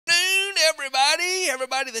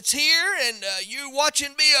everybody that's here, and you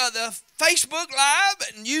watching me on the Facebook Live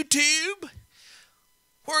and YouTube.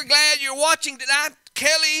 We're glad you're watching tonight.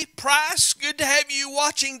 Kelly Price, good to have you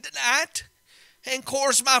watching tonight. And, of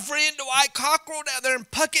course, my friend Dwight Cockrell down there in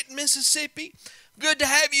Puckett, Mississippi. Good to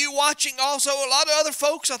have you watching also. A lot of other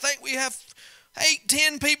folks, I think we have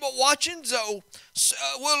 8-10 people watching, so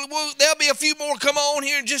there'll be a few more come on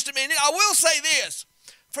here in just a minute. I will say this.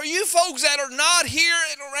 For you folks that are not here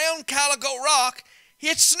and around Calico Rock,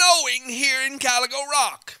 it's snowing here in Calico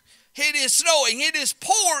Rock. It is snowing. It is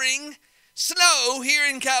pouring snow here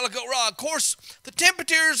in Calico Rock. Of course, the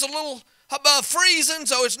temperature is a little above freezing,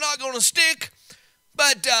 so it's not going to stick.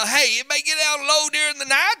 But, hey, it may get out low during the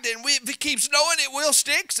night, and if it keeps snowing, it will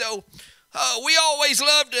stick. So we always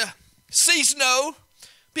love to see snow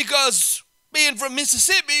because being from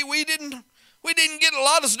Mississippi, we didn't get a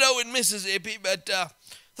lot of snow in Mississippi, but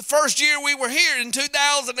the first year we were here in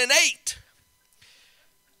 2008.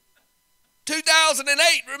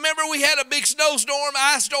 2008, remember we had a big snowstorm,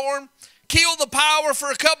 ice storm, killed the power for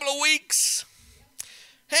a couple of weeks.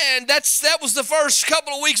 And that was the first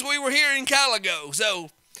couple of weeks we were here in Calico. So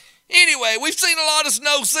anyway, we've seen a lot of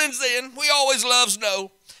snow since then. We always love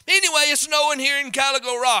snow. Anyway, it's snowing here in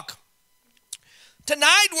Calico Rock.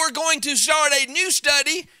 Tonight we're going to start a new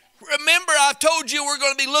study. Remember, I've told you we're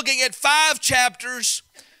going to be looking at 5 chapters,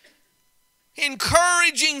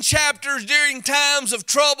 encouraging chapters during times of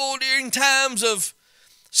trouble, during times of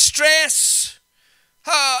stress.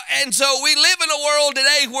 And so we live in a world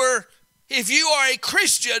today where if you are a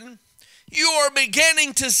Christian, you are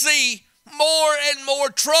beginning to see more and more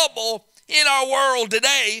trouble in our world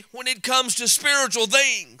today when it comes to spiritual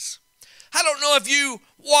things. I don't know if you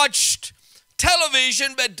watched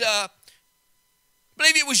television, but I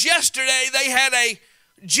believe it was yesterday they had a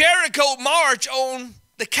Jericho march on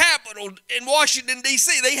the Capitol in Washington,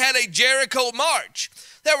 D.C. They had a Jericho march.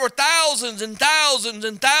 There were thousands and thousands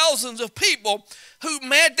and thousands of people who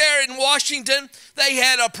met there in Washington. They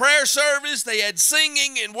had a prayer service. They had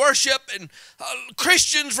singing and worship, and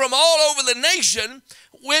Christians from all over the nation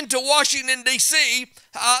went to Washington, D.C.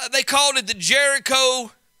 They called it the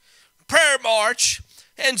Jericho Prayer March.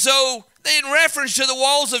 And so in reference to the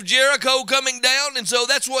walls of Jericho coming down, and so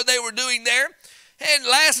that's what they were doing there. And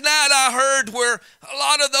last night I heard where a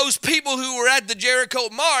lot of those people who were at the Jericho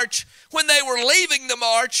March, when they were leaving the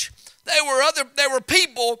march, there were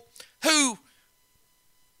people who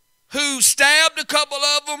stabbed a couple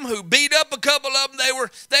of them, who beat up a couple of them.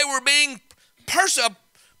 They were being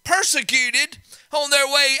persecuted on their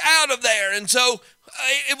way out of there. And so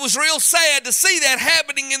it was real sad to see that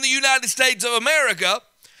happening in the United States of America.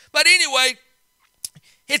 But anyway,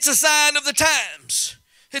 it's a sign of the times.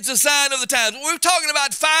 It's a sign of the times. We're talking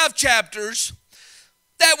about 5 chapters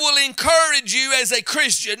that will encourage you as a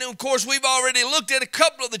Christian. And of course, we've already looked at a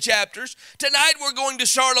couple of the chapters. Tonight, we're going to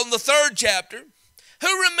start on the 3rd chapter.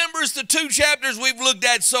 Who remembers the 2 chapters we've looked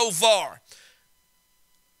at so far?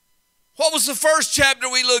 What was the first chapter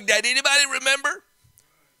we looked at? Anybody remember?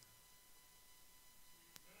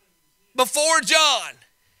 Before John.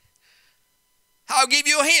 I'll give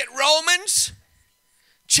you a hint. Romans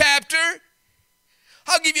chapter.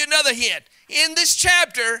 I'll give you another hint. In this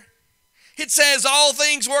chapter, it says all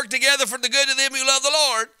things work together for the good of them who love the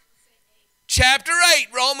Lord. Chapter 8,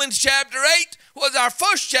 Romans chapter 8 was our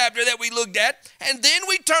first chapter that we looked at. And then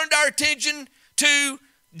we turned our attention to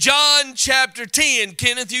John chapter 10.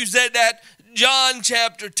 Kenneth, you said that, John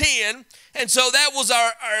chapter 10. And so that was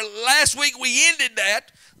our last week we ended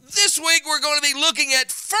that. This week we're going to be looking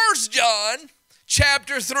at 1 John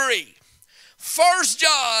chapter 3. 1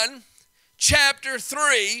 John chapter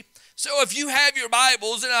 3. So if you have your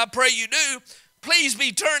Bibles, and I pray you do, please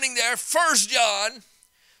be turning there. 1 John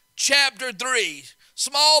chapter 3.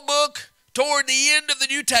 Small book toward the end of the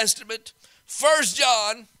New Testament. 1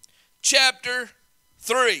 John chapter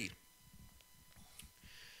 3.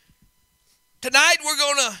 Tonight we're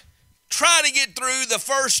going to try to get through the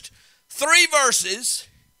first 3 verses.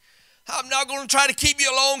 I'm not going to try to keep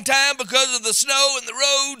you a long time because of the snow and the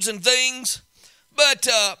roads and things. But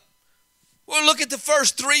we'll look at the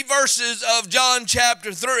first 3 verses of John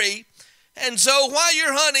chapter 3. And so while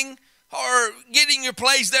you're hunting or getting your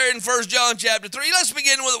place there in 1 John chapter 3, let's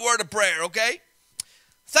begin with a word of prayer, okay?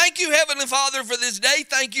 Thank you, Heavenly Father, for this day.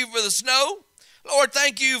 Thank you for the snow. Lord,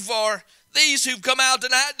 thank you for these who've come out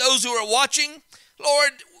tonight, those who are watching.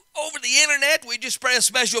 Lord, over the internet, we just pray a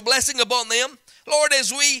special blessing upon them. Lord,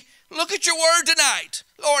 as we look at your word tonight,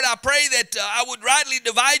 Lord, I pray that I would rightly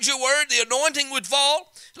divide your word, the anointing would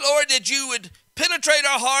fall. Lord, that you would penetrate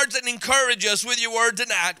our hearts and encourage us with your word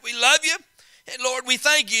tonight. We love you, and Lord, we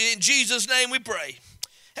thank you. In Jesus' name we pray.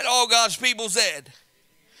 And all God's people said,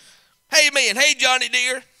 amen. Hey, Johnny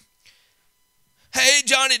dear. Hey,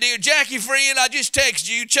 Johnny dear. Jackie friend, I just texted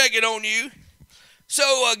you, checking on you.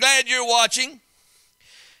 So glad you're watching.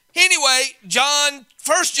 Anyway, 1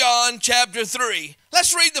 John chapter 3.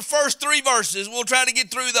 Let's read the first 3 verses. We'll try to get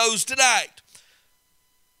through those tonight.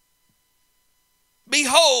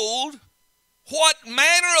 Behold, what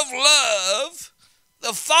manner of love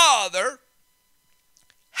the Father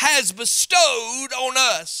has bestowed on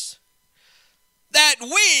us, that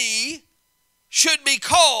we should be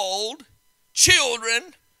called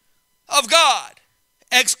children of God.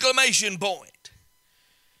 Exclamation point.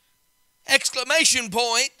 Exclamation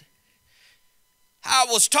point, I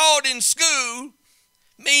was taught in school,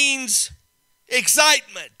 means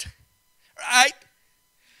excitement, right?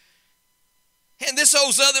 And this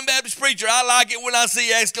old Southern Baptist preacher, I like it when I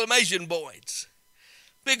see exclamation points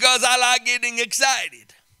because I like getting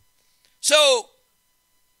excited. So,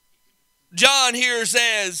 John here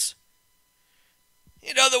says,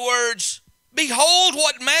 in other words, behold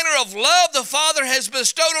what manner of love the Father has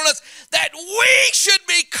bestowed on us, that we should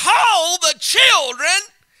be called the children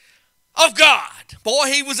of God.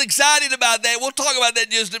 Boy, he was excited about that. We'll talk about that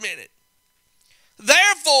in just a minute.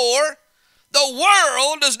 Therefore, the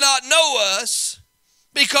world does not know us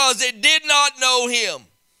because it did not know him.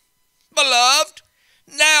 Beloved,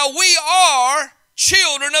 now we are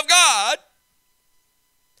children of God,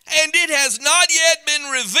 and it has not yet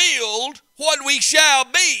been revealed what we shall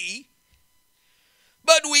be,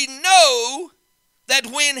 but we know that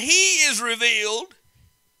when he is revealed,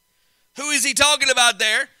 who is he talking about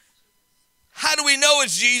there? How do we know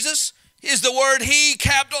it's Jesus? Is the word he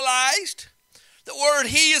capitalized? The word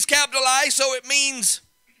he is capitalized, so it means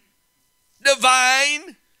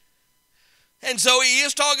divine. And so he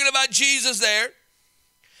is talking about Jesus there.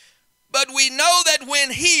 But we know that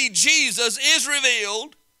when he, Jesus, is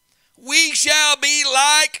revealed, we shall be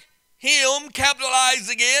like him,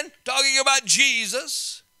 capitalized again, talking about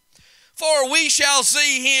Jesus. For we shall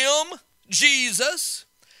see him, Jesus,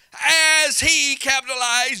 as he,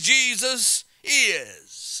 capitalized, Jesus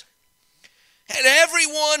is. And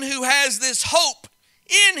everyone who has this hope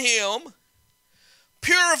in him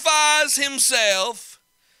purifies himself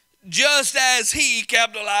just as he,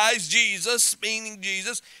 capitalized, Jesus, meaning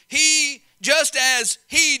Jesus, he, just as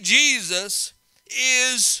he, Jesus,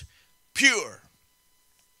 is pure.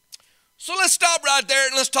 So let's stop right there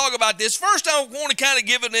and let's talk about this. First, I want to kind of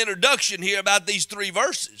give an introduction here about these 3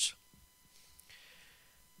 verses.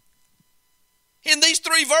 In these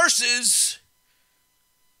 3 verses,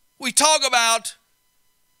 we talk about,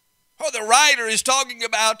 or the writer is talking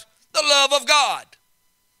about, the love of God.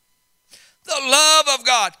 The love of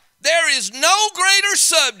God. There is no greater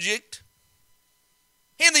subject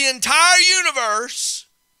in the entire universe,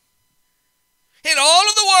 in all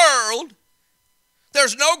of the world,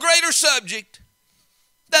 there's no greater subject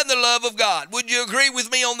than the love of God. Would you agree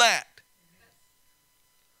with me on that?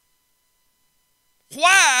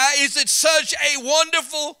 Why is it such a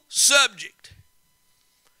wonderful subject?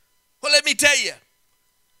 Well, let me tell you.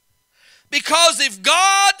 Because if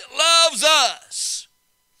God loves us,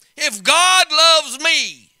 if God loves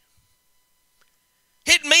me,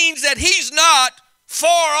 it means that he's not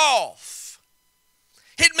far off.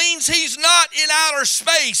 It means he's not in outer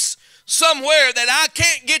space somewhere that I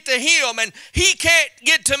can't get to him and he can't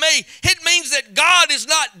get to me. It means that God is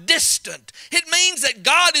not distant. It means that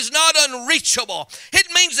God is not unreachable. It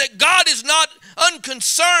means that God is not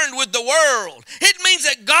unconcerned with the world. It means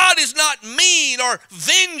that God is not mean or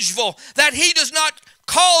vengeful, that he does not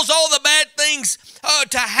cause all the bad things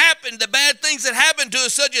to happen, the bad things that happen to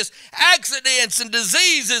us, such as accidents and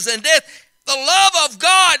diseases and death. The love of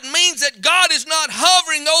God means that God is not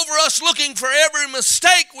hovering over us looking for every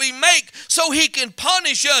mistake we make so he can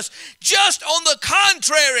punish us. Just on the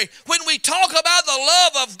contrary, when we talk about the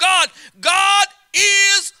love of God, God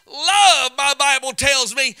is love, my Bible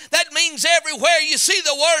tells me. That means everywhere you see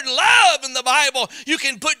the word love in the Bible, you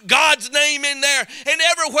can put God's name in there. And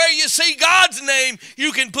everywhere you see God's name,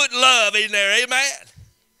 you can put love in there. Amen.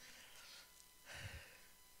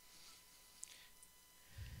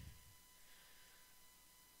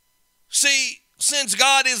 See, since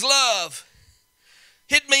God is love,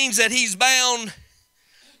 it means that he's bound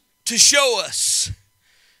to show us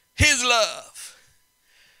his love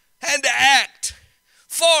and to act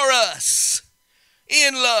for us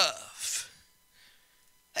in love.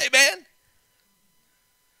 Amen.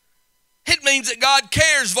 It means that God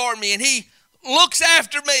cares for me and he looks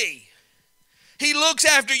after me. He looks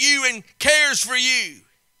after you and cares for you.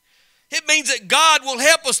 It means that God will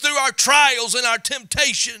help us through our trials and our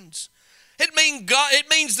temptations. It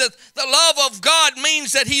means that the love of God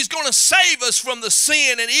means that He's going to save us from the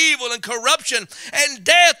sin and evil and corruption and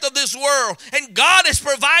death of this world. And God has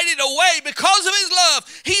provided a way because of His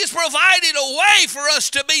love. He has provided a way for us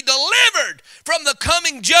to be delivered from the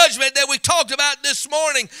coming judgment that we talked about this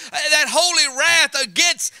morning, that holy wrath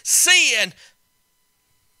against sin.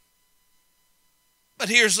 But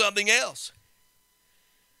here's something else.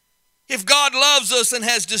 If God loves us and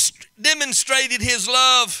has demonstrated His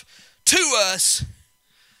love to us,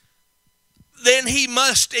 then He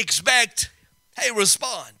must expect a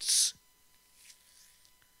response.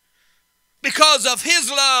 Because of His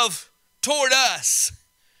love toward us,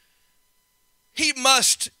 He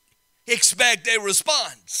must expect a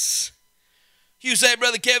response. You say,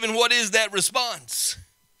 Brother Kevin, what is that response?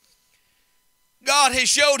 God has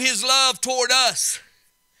showed His love toward us.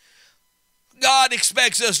 God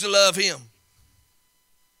expects us to love Him.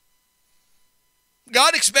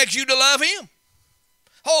 God expects you to love Him.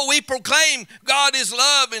 Oh, we proclaim God is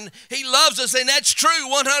love and He loves us, and that's true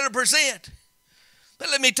 100%. But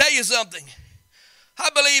let me tell you something. I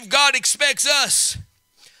believe God expects us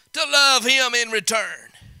to love Him in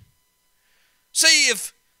return. See,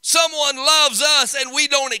 if someone loves us and we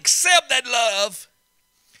don't accept that love,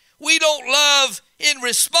 we don't love in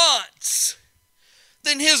response,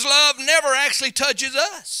 then His love never actually touches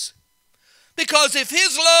us. Because if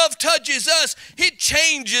His love touches us, it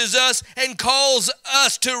changes us and calls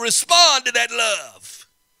us to respond to that love.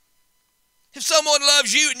 If someone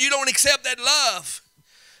loves you and you don't accept that love,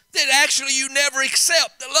 then actually you never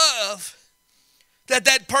accept the love that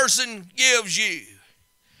that person gives you.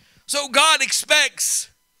 So God expects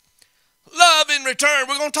love in return.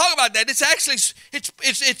 We're going to talk about that. It's actually,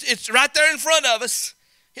 it's right there in front of us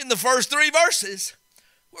in the first 3 verses.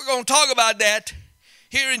 We're going to talk about that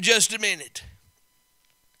here in just a minute.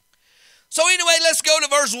 So anyway, let's go to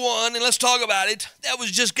verse 1 and let's talk about it. That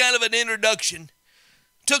was just kind of an introduction.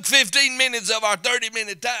 Took 15 minutes of our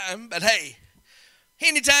 30-minute time, but hey,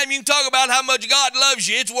 anytime you can talk about how much God loves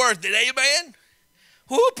you, it's worth it, amen?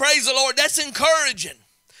 Woo, praise the Lord. That's encouraging.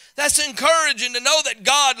 That's encouraging to know that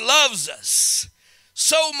God loves us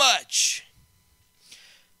so much.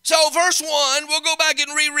 So verse 1, we'll go back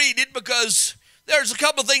and reread it because there's a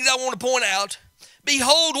couple of things I want to point out.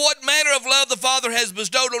 Behold, what manner of love the Father has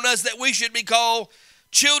bestowed on us, that we should be called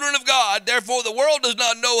children of God. Therefore, the world does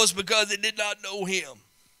not know us because it did not know Him.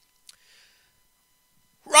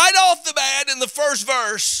 Right off the bat in the first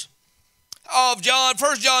verse of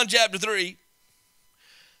 1 John chapter 3,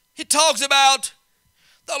 it talks about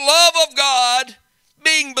the love of God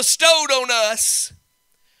being bestowed on us.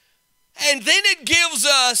 And then it gives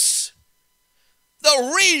us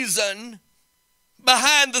the reason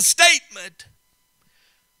behind the statement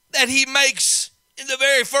that he makes in the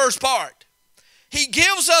very first part. He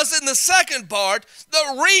gives us in the second part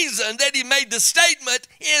the reason that he made the statement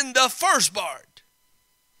in the first part.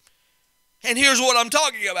 And here's what I'm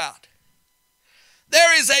talking about.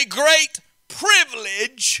 There is a great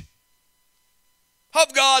privilege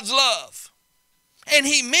of God's love. And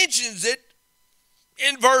he mentions it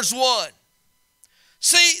in verse 1.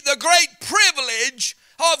 See, the great privilege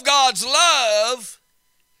of God's love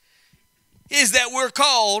is that we're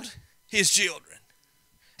called His children.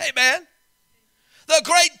 Amen. The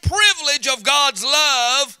great privilege of God's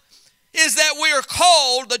love is that we are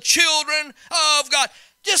called the children of God.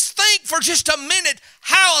 Just think for just a minute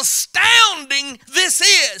how astounding this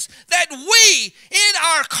is, that we in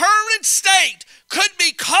our current state could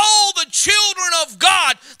be called the children of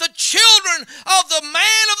God, the children of the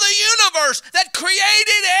man of the universe that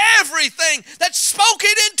created everything, that spoke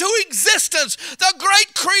it into existence, the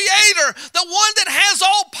great creator, the one that has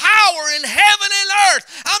all power in heaven and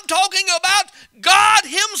earth. I'm talking about God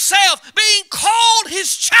Himself being called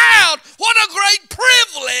His child. What a great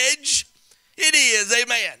privilege it is,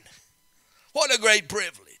 amen. What a great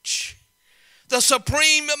privilege. The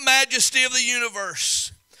supreme majesty of the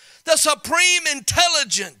universe, the supreme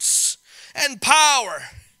intelligence and power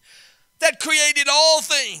that created all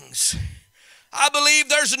things. I believe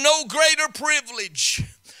there's no greater privilege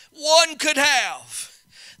one could have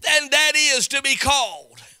than that is to be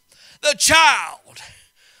called the child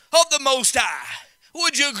of the Most High.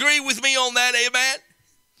 Would you agree with me on that, amen?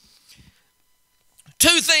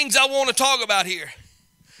 2 things I want to talk about here.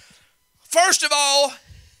 First of all,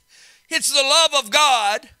 it's the love of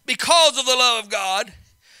God, because of the love of God,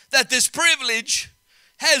 that this privilege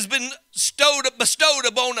has been bestowed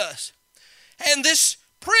upon us. And this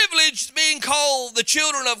privilege, being called the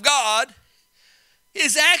children of God,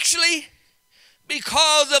 is actually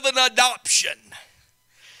because of an adoption.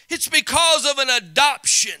 It's because of an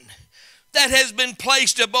adoption that has been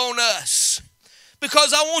placed upon us.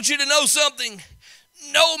 Because I want you to know something.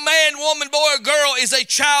 No man, woman, boy, or girl is a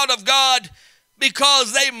child of God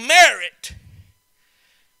because they merit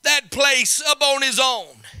that place up on his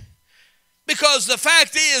own. Because the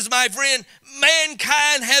fact is, my friend,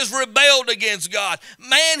 mankind has rebelled against God.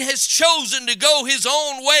 Man has chosen to go his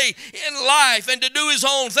own way in life and to do his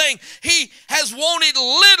own thing. He has wanted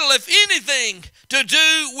little, if anything, to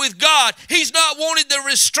do with God. He's not wanted the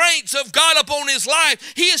restraints of God upon his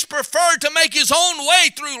life. He has preferred to make his own way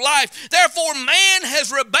through life. Therefore, man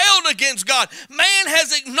has rebelled against God. Man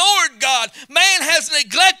has ignored God. Man has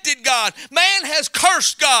neglected God. Man has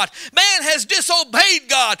cursed God. Man has disobeyed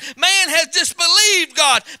God. Man has disbelieved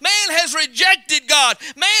God. Man has rejected God.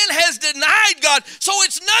 Man has denied God. So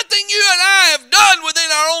it's nothing you and I have done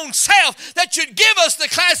within our own self that should give us the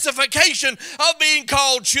classification of being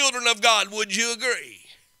called children of God. Would you agree?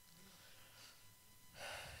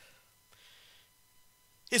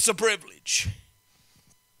 It's a privilege.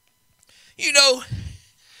 You know,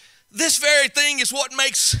 this very thing is what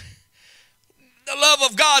makes the love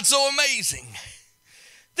of God so amazing.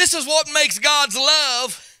 This is what makes God's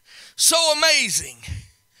love so amazing.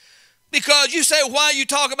 Because you say, why you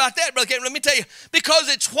talk about that, Brother Kevin? Let me tell you. Because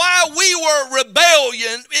it's while we were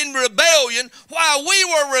in rebellion, while we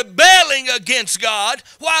were rebelling against God,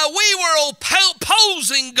 while we were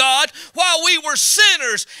opposing God, while we were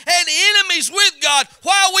sinners and enemies with God,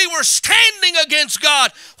 while we were standing against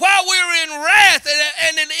God, while we were in wrath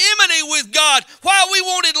and in enmity with God, while we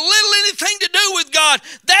wanted little anything to do with God,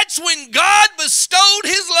 that's when God bestowed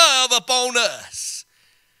his love upon us.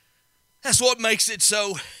 That's what makes it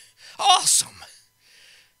so awesome.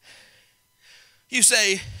 You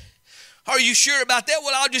say, are you sure about that?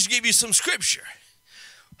 Well, I'll just give you some scripture.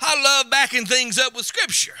 I love backing things up with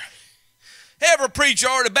scripture. Every preacher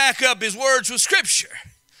ought to back up his words with scripture.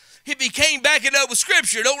 If he can't back it up with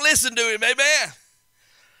scripture, don't listen to him, amen.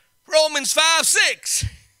 Romans 5:6.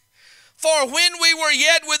 For when we were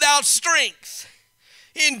yet without strength,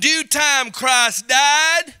 in due time Christ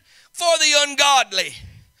died for the ungodly.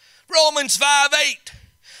 Romans 5:8.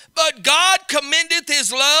 But God commendeth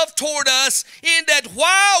his love toward us in that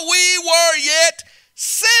while we were yet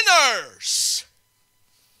sinners,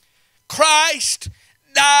 Christ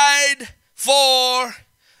died for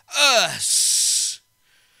us.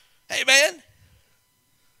 Amen.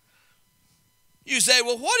 You say,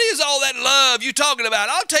 well, what is all that love you talking about?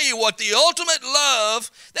 I'll tell you what, the ultimate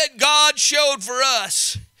love that God showed for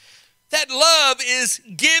us, that love is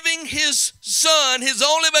giving his son, his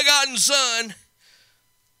only begotten son,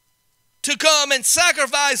 to come and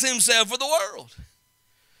sacrifice himself for the world.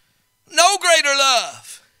 No greater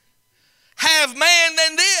love have man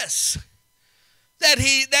than this, than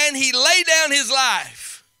he laid down his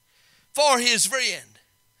life for his friend.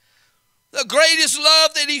 The greatest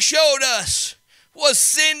love that he showed us was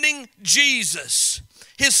sending Jesus,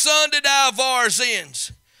 his son, to die for our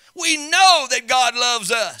sins. We know that God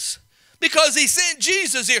loves us because he sent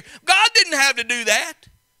Jesus here. God didn't have to do that.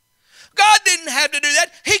 God didn't have to do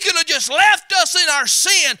that. He could have just left us in our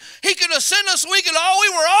sin. He could have sent us, we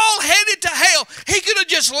were all headed to hell. He could have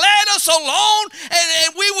just let us alone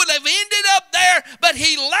and we would have ended up there. But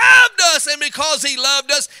he loved us, and because he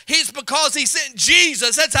loved us, it's because he sent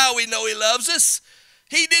Jesus. That's how we know he loves us.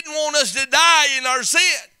 He didn't want us to die in our sin.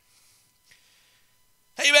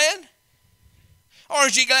 Amen?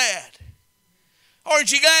 Aren't you glad?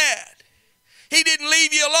 Aren't you glad? He didn't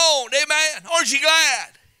leave you alone. Amen? Aren't you glad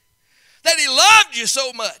that he loved you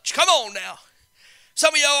so much? Come on now.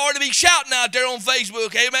 Some of y'all ought to be shouting out there on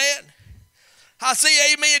Facebook, amen. I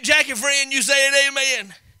see amen, Jackie friend, you saying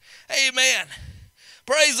amen. Amen.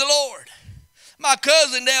 Praise the Lord. My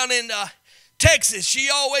cousin down in Texas, she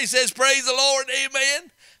always says praise the Lord,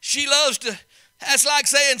 amen. She loves to, that's like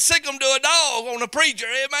saying sick 'em to a dog on a preacher,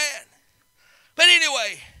 amen. But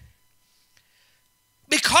anyway,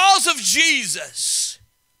 because of Jesus,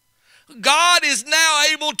 God is now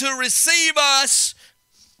able to receive us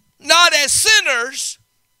not as sinners,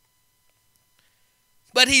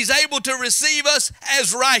 but he's able to receive us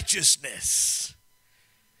as righteousness.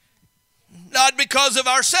 Not because of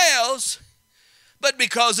ourselves, but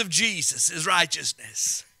because of Jesus'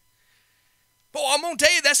 righteousness. Boy, I'm going to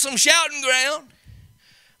tell you, that's some shouting ground.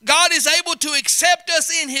 God is able to accept us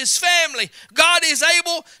in his family. God is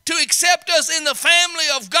able to accept us in the family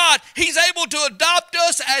of God. He's able to adopt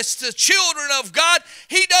us as the children of God.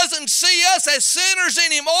 He doesn't see us as sinners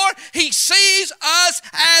anymore. He sees us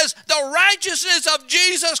as the righteousness of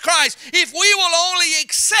Jesus Christ. If we will only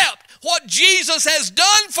accept what Jesus has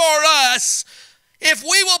done for us, if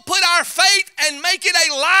we will put our faith and make it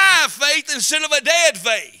a live faith instead of a dead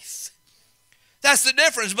faith, That's the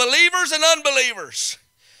difference. Believers and unbelievers.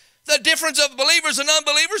 The difference of believers and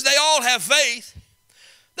unbelievers, they all have faith.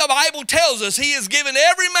 The Bible tells us He has given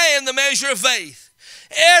every man the measure of faith.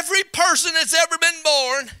 Every person that's ever been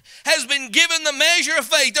born has been given the measure of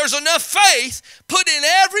faith. There's enough faith put in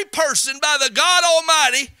every person by the God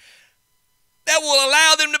Almighty that will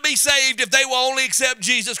allow them to be saved if they will only accept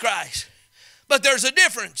Jesus Christ. But there's a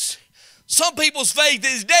difference. Some people's faith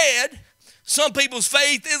is dead. Some people's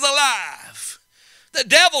faith is alive. The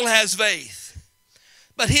devil has faith,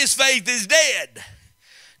 but his faith is dead.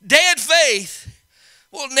 Dead faith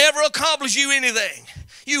will never accomplish you anything.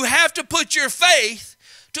 You have to put your faith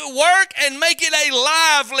to work and make it a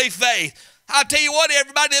lively faith. I'll tell you what,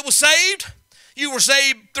 everybody that was saved, you were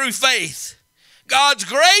saved through faith. God's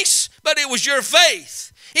grace, but it was your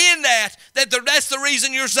faith in that's the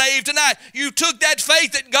reason you're saved tonight. You took that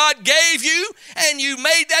faith that God gave you and you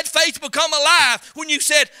made that faith become alive. When you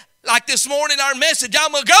said, like this morning, our message,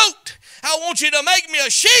 I'm a goat. I want you to make me a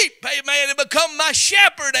sheep, amen, and become my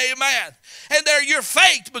shepherd, amen. And there your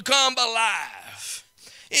faith become alive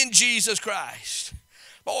in Jesus Christ.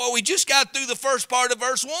 Boy, we just got through the first part of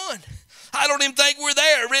verse 1. I don't even think we're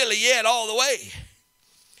there really yet all the way.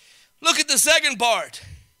 Look at the second part.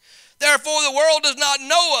 Therefore the world does not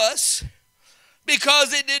know us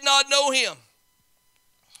because it did not know Him.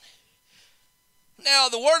 Now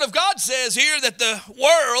the Word of God says here that the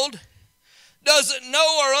world doesn't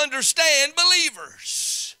know or understand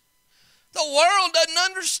believers. The world doesn't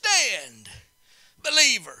understand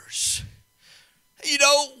believers. You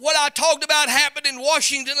know, what I talked about happened in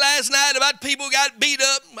Washington last night about people who got beat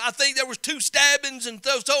up. I think there was 2 stabbings and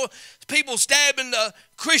so people stabbing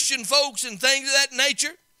Christian folks and things of that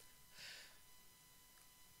nature.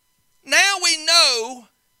 Now we know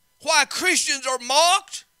why Christians are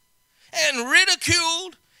mocked and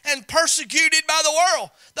ridiculed and persecuted by the world.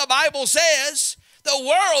 The Bible says the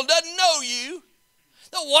world doesn't know you.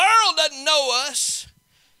 The world doesn't know us.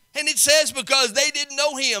 And it says because they didn't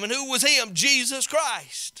know Him. And who was Him? Jesus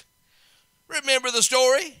Christ. Remember the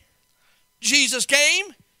story? Jesus came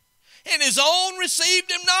and His own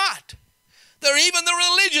received Him not. Even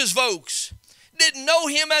the religious folks didn't know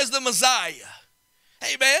Him as the Messiah.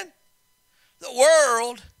 Amen? The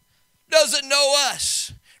world doesn't know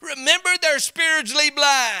us. Remember, they're spiritually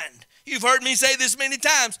blind. You've heard me say this many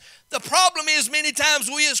times. The problem is many times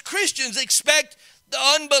we as Christians expect the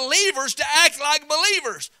unbelievers to act like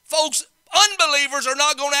believers. Folks, unbelievers are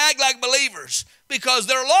not going to act like believers because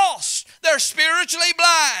they're lost. They're spiritually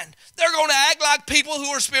blind. They're going to act like people who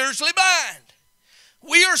are spiritually blind.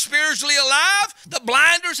 We are spiritually alive. The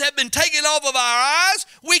blinders have been taken off of our eyes.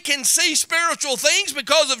 We can see spiritual things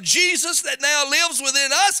because of Jesus that now lives within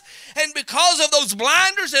us. And because of those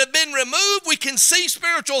blinders that have been removed, we can see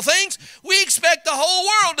spiritual things. We expect the whole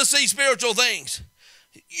world to see spiritual things.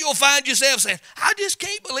 You'll find yourself saying, I just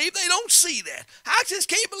can't believe they don't see that. I just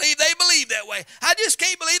can't believe they believe that way. I just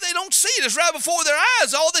can't believe they don't see it. It's right before their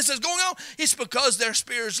eyes. All this is going on. It's because they're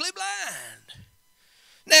spiritually blind.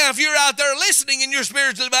 Now, if you're out there listening and you're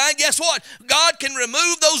spiritually blind, guess what? God can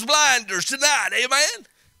remove those blinders tonight. Amen?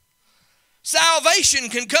 Salvation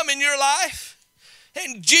can come in your life,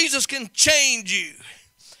 and Jesus can change you.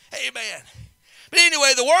 Amen. But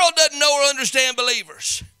anyway, the world doesn't know or understand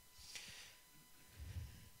believers.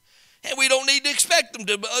 And we don't need to expect them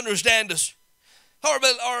to understand us or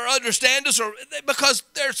understand us because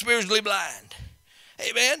they're spiritually blind.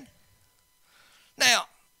 Amen? Now,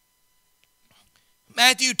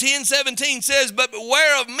 Matthew 10:17 says, but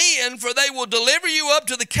beware of men, for they will deliver you up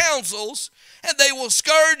to the councils, and they will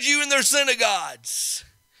scourge you in their synagogues.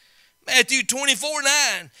 Matthew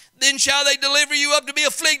 24:9, then shall they deliver you up to be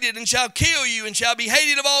afflicted, and shall kill you, and shall be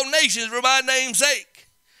hated of all nations for my name's sake.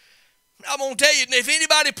 I'm going to tell you, if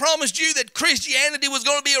anybody promised you that Christianity was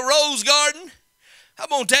going to be a rose garden, I'm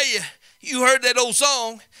going to tell you, you heard that old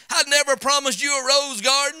song, I never promised you a rose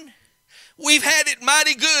garden. We've had it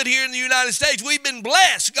mighty good here in the United States. We've been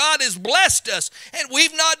blessed. God has blessed us. And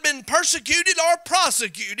we've not been persecuted or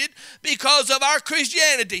prosecuted because of our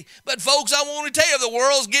Christianity. But folks, I want to tell you, the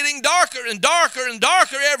world's getting darker and darker and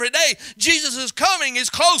darker every day. Jesus' coming is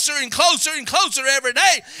closer and closer and closer every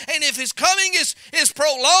day. And if His coming is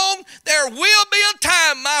prolonged, there will be a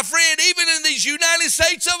time, my friend, even in these United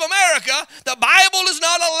States of America, the Bible is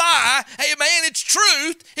not a lie. Amen. It's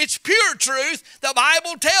truth. It's pure truth. The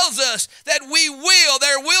Bible tells us that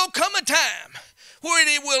there will come a time where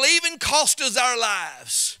it will even cost us our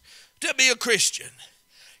lives to be a Christian.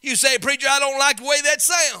 You say, preacher, I don't like the way that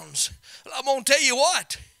sounds. Well, I'm going to tell you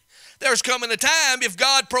what. There's coming a time, if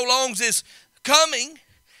God prolongs His coming,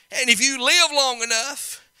 and if you live long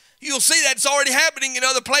enough, you'll see that's already happening in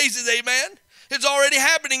other places, amen. It's already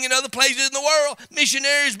happening in other places in the world.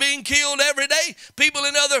 Missionaries being killed every day. People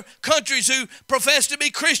in other countries who profess to be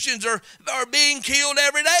Christians are being killed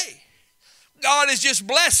every day. God has just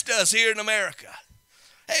blessed us here in America.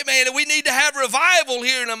 Hey man, we need to have revival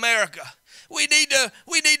here in America. We need to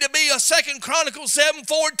be a 2 Chronicles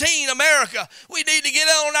 7:14 America. We need to get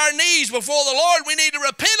on our knees before the Lord. We need to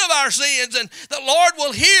repent of our sins, and the Lord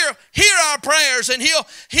will hear our prayers, and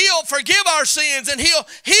He'll forgive our sins, and He'll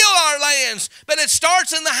heal our lands. But it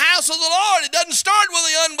starts in the house of the Lord. It doesn't start with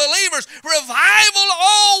the unbelievers. Revival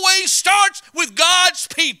always starts with God's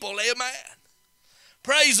people. Amen.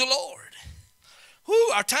 Praise the Lord.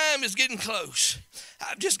 Whew, our time is getting close.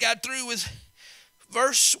 I've just got through with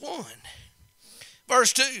verse 1.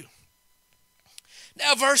 Verse 2.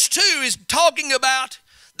 Now, verse 2 is talking about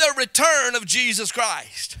the return of Jesus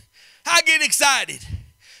Christ. I get excited.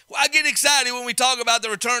 I get excited when we talk about the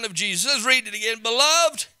return of Jesus. Let's read it again.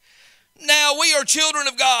 Beloved, now we are children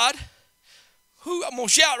of God. I'm going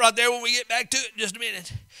to shout right there when we get back to it in just a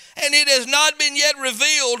minute. And it has not been yet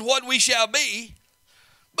revealed what we shall be.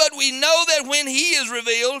 But we know that when He is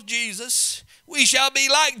revealed, Jesus, we shall be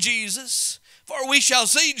like Jesus. For we shall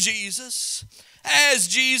see Jesus as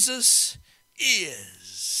Jesus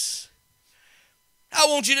is. I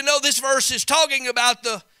want you to know this verse is talking about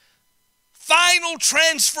the final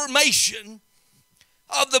transformation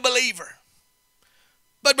of the believer.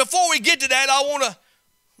 But before we get to that, I want to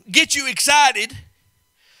get you excited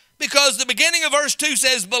because the beginning of verse 2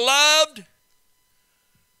 says, Beloved,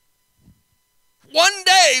 one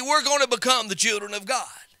day we're going to become the children of God.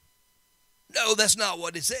 No, that's not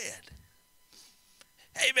what it said.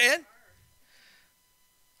 Amen.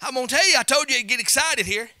 I'm going to tell you, I told you to get excited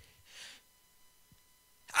here.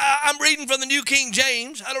 I'm reading from the New King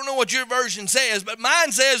James. I don't know what your version says, but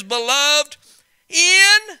mine says, Beloved,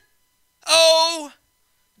 N-O-W.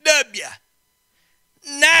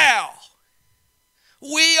 Now,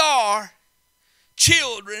 we are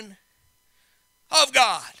children of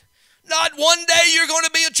God. Not one day you're going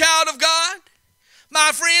to be a child of God.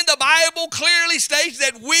 My friend, the Bible clearly states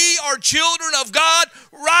that we are children of God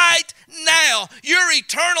right now. Your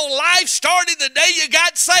eternal life started the day you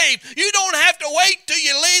got saved. You don't have to wait till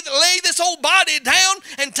you lay this old body down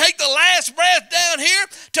and take the last breath down here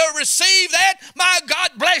to receive that. My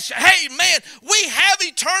God bless you. Hey, man, we have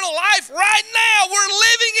eternal life right now. We're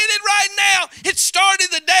living in it right now. It started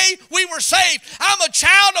the day we were saved. I'm a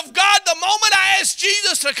child of God the moment I asked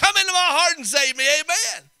Jesus to come into my heart and save me.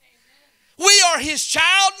 Amen. We are His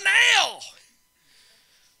child now.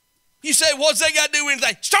 You say, what's that got to do with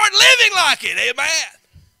anything? Start living like it, amen.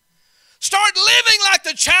 Start living like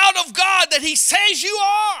the child of God that He says you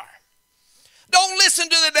are. Don't listen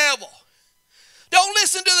to the devil. Don't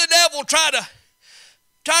listen to the devil try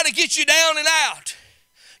to get you down and out.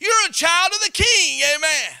 You're a child of the King,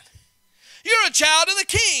 amen. You're a child of the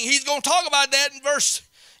King. He's going to talk about that in verse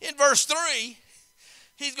 3.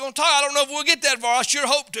 He's going to talk. I don't know if we'll get that far. I sure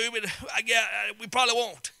hope to, but we probably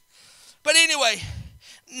won't. But anyway,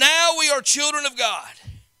 now we are children of God.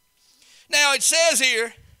 Now it says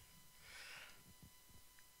here,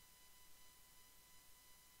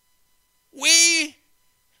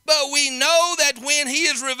 but we know that when He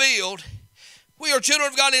is revealed, we are children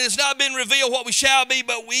of God, and it's not been revealed what we shall be,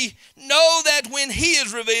 but we know that when He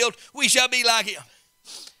is revealed, we shall be like Him.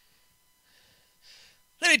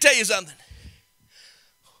 Let me tell you something.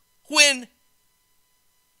 When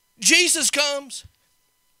Jesus comes,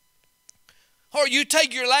 or you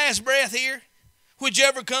take your last breath here,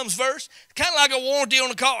 whichever comes first, kind of like a warranty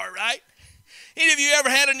on a car, right? Any of you ever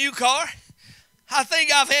had a new car? I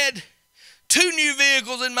think I've had 2 new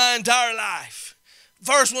vehicles in my entire life.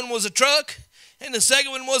 First one was a truck, and the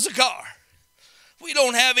second one was a car. We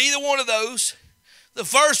don't have either one of those. The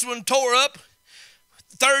first one tore up.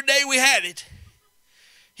 The third day we had it.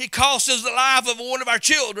 It cost us the life of one of our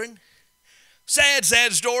children. Sad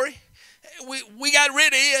story. We got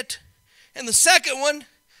rid of it. And the second one,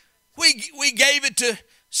 we gave it to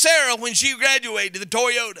Sarah when she graduated, the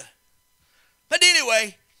Toyota. But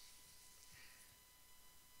anyway,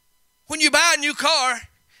 when you buy a new car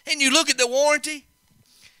and you look at the warranty,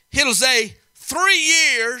 it'll say 3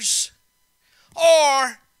 years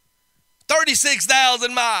or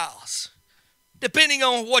 36,000 miles, depending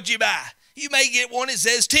on what you buy. You may get one that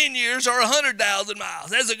says 10 years or 100,000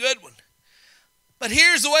 miles. That's a good one. But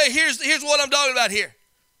here's what I'm talking about here.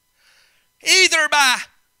 Either by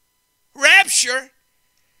rapture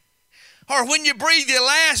or when you breathe your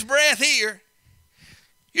last breath here,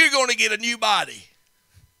 you're going to get a new body.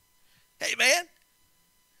 Amen?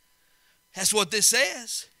 That's what this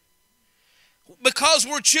says. Because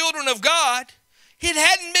we're children of God, it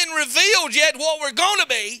hadn't been revealed yet what we're going to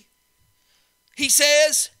be. He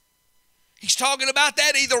says, he's talking about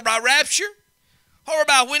that either by rapture or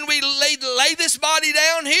about when we lay this body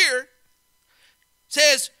down here.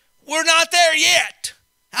 Says, we're not there yet.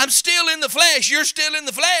 I'm still in the flesh. You're still in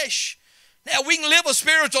the flesh. Now we can live a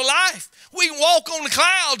spiritual life. We can walk on the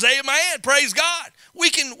clouds. Amen. Praise God. We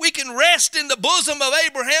can rest in the bosom of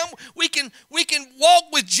Abraham. We can walk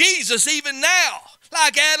with Jesus even now,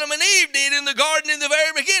 like Adam and Eve did in the garden in the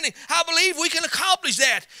very beginning. I believe we can accomplish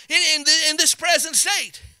that in this present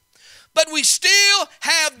state. But we still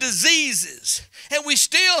have diseases, and we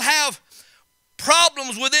still have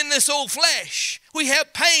problems within this old flesh. We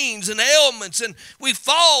have pains and ailments, and we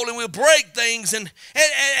fall and we break things, and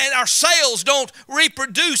our cells don't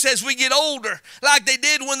reproduce as we get older like they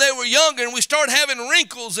did when they were younger, and we start having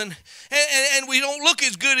wrinkles, and we don't look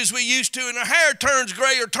as good as we used to, and our hair turns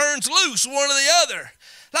gray or turns loose, one or the other.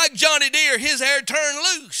 Like Johnny Deere, his hair turned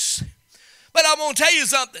loose. But I'm going to tell you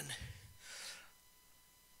something.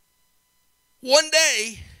 One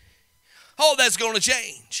day, all that's going to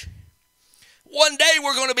change. One day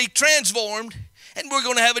we're going to be transformed and we're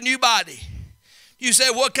going to have a new body. You say,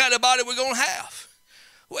 what kind of body we're going to have?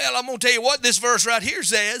 Well, I'm going to tell you what this verse right here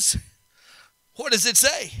says. What does it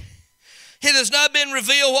say? It has not been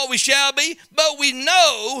revealed what we shall be, but we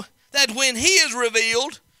know that when he is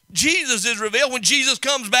revealed, Jesus is revealed, when Jesus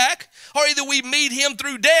comes back, or either we meet him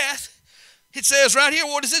through death, it says right here,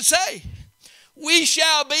 what does it say? We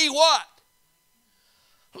shall be what?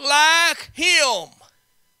 Like him.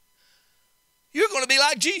 You're going to be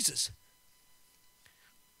like Jesus.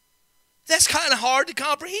 That's kind of hard to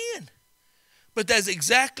comprehend. But that's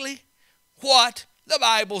exactly what the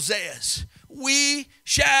Bible says. We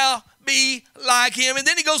shall be like him. And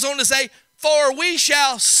then he goes on to say, for we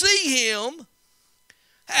shall see him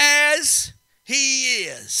as he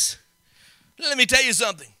is. Let me tell you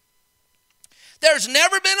something. There's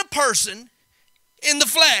never been a person in the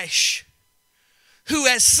flesh who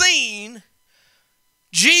has seen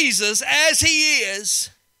Jesus as he is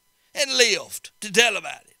and lived to tell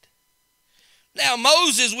about it. Now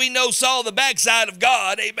Moses, we know, saw the backside of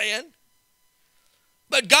God, amen.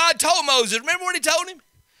 But God told Moses, remember what he told him?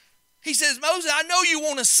 He says, Moses, I know you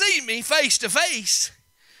want to see me face to face,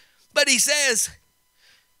 but he says,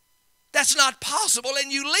 that's not possible,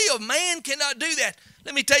 and you live. Man cannot do that.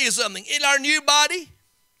 Let me tell you something. In our new body,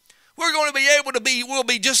 we're going to be able to be, we'll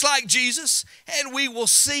be just like Jesus, and we will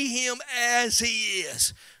see him as he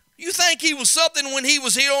is. You think he was something when he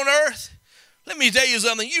was here on earth? Let me tell you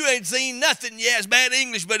something. You ain't seen nothing. Yeah, it's bad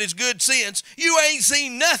English, but it's good sense. You ain't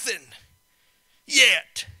seen nothing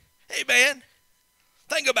yet. Amen.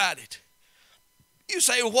 Think about it. You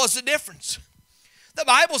say, well, what's the difference? The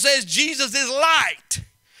Bible says Jesus is light,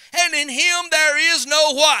 and in him there is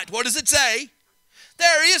no what? What does it say?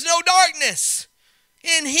 There is no darkness.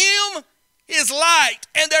 In him is light,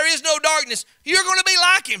 and there is no darkness. You're going to be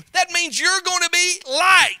like him. That means you're going to be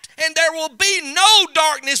light, and there will be no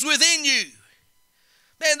darkness within you.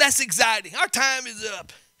 Man, that's exciting. Our time is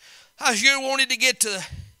up. I sure wanted to get to,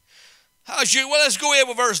 well, let's go ahead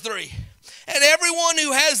with verse 3. And everyone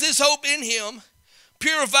who has this hope in him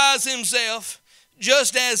purifies himself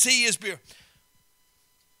just as he is pure.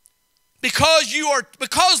 Because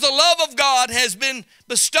the love of God has been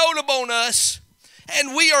bestowed upon us,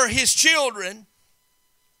 and we are his children,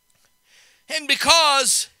 and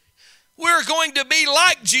because we're going to be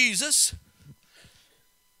like Jesus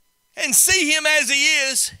and see him as he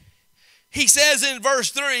is, he says in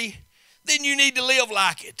verse 3, then you need to live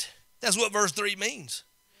like it. That's what verse 3 means.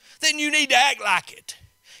 Then you need to act like it.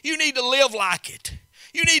 You need to live like it.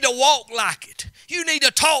 You need to walk like it. You need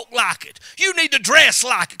to talk like it. You need to dress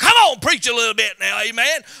like it. Come on, preach a little bit now,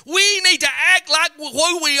 amen. We need to act like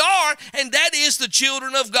who we are, and that is the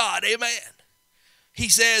children of God, amen. He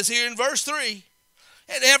says here in verse 3,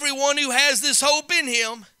 and everyone who has this hope in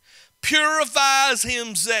him purifies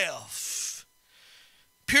himself.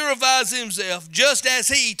 Purifies himself just as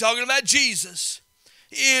he, talking about Jesus,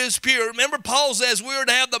 is pure. Remember, Paul says we're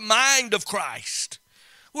to have the mind of Christ.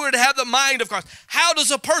 We're to have the mind of Christ. How does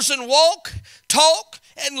a person walk, talk,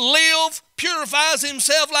 and live, purifies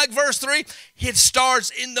himself like verse 3? It starts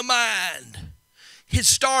in the mind. It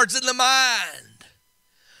starts in the mind.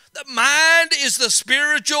 The mind is the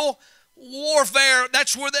spiritual warfare.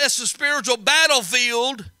 That's the spiritual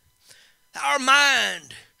battlefield. Our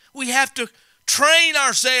mind. We have to train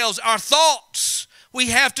ourselves, our thoughts.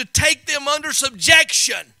 We have to take them under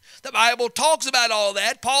subjection. The Bible talks about all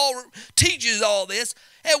that. Paul teaches all this.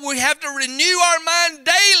 And we have to renew our mind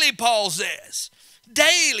daily, Paul says.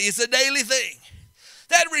 Daily. It's a daily thing.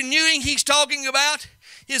 That renewing he's talking about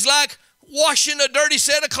is like washing a dirty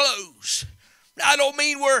set of clothes. I don't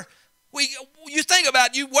mean you think about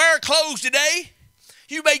it, you wear clothes today,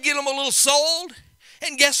 you may get them a little soiled,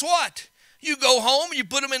 and guess what? You go home and you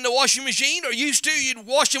put them in the washing machine, or used to, you'd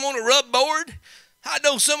wash them on a rub board. I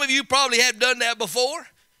know some of you probably have done that before.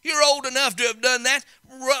 You're old enough to have done that.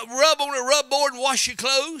 Rub on a rub board and wash your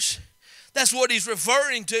clothes. That's what he's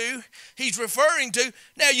referring to. He's referring to.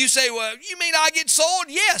 Now you say, well, you mean I get soiled?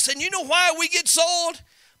 Yes, and you know why we get soiled?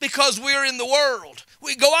 Because we're in the world.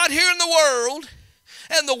 We go out here in the world,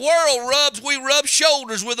 and the world we rub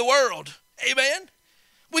shoulders with the world. Amen?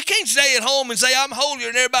 We can't stay at home and say, I'm holier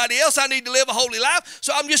than everybody else. I need to live a holy life,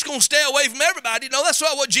 so I'm just going to stay away from everybody. No, that's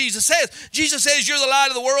not what Jesus says. Jesus says, you're the light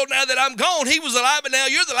of the world now that I'm gone. He was the light, but now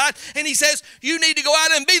you're the light. And he says, you need to go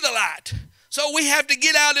out and be the light. So we have to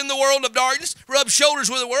get out in the world of darkness, rub shoulders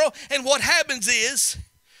with the world. And what happens is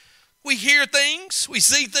we hear things, we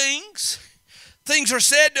see things, things are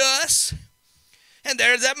said to us, and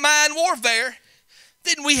there's that mind warfare.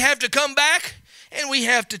 Then we have to come back and we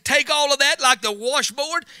have to take all of that like the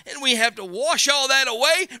washboard, and we have to wash all that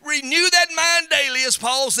away, renew that mind daily, as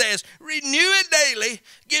Paul says. Renew it daily,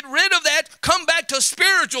 get rid of that, come back to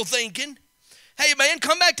spiritual thinking. Amen.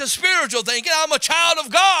 Come back to spiritual thinking. I'm a child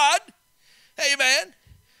of God. Amen.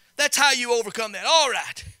 That's how you overcome that. All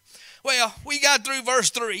right. Well, we got through verse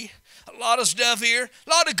 3. A lot of stuff here, a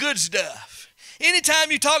lot of good stuff.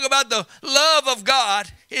 Anytime you talk about the love of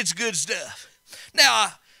God, it's good stuff.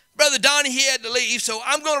 Now, Brother Donnie, he had to leave, so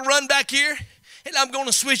I'm going to run back here, and I'm going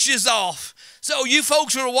to switch this off. So you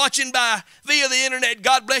folks who are watching via the internet,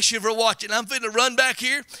 God bless you for watching. I'm finna run back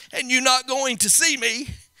here, and you're not going to see me,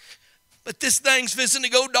 but this thing's fixing to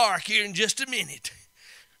go dark here in just a minute.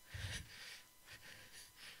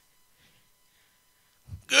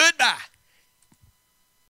 Goodbye.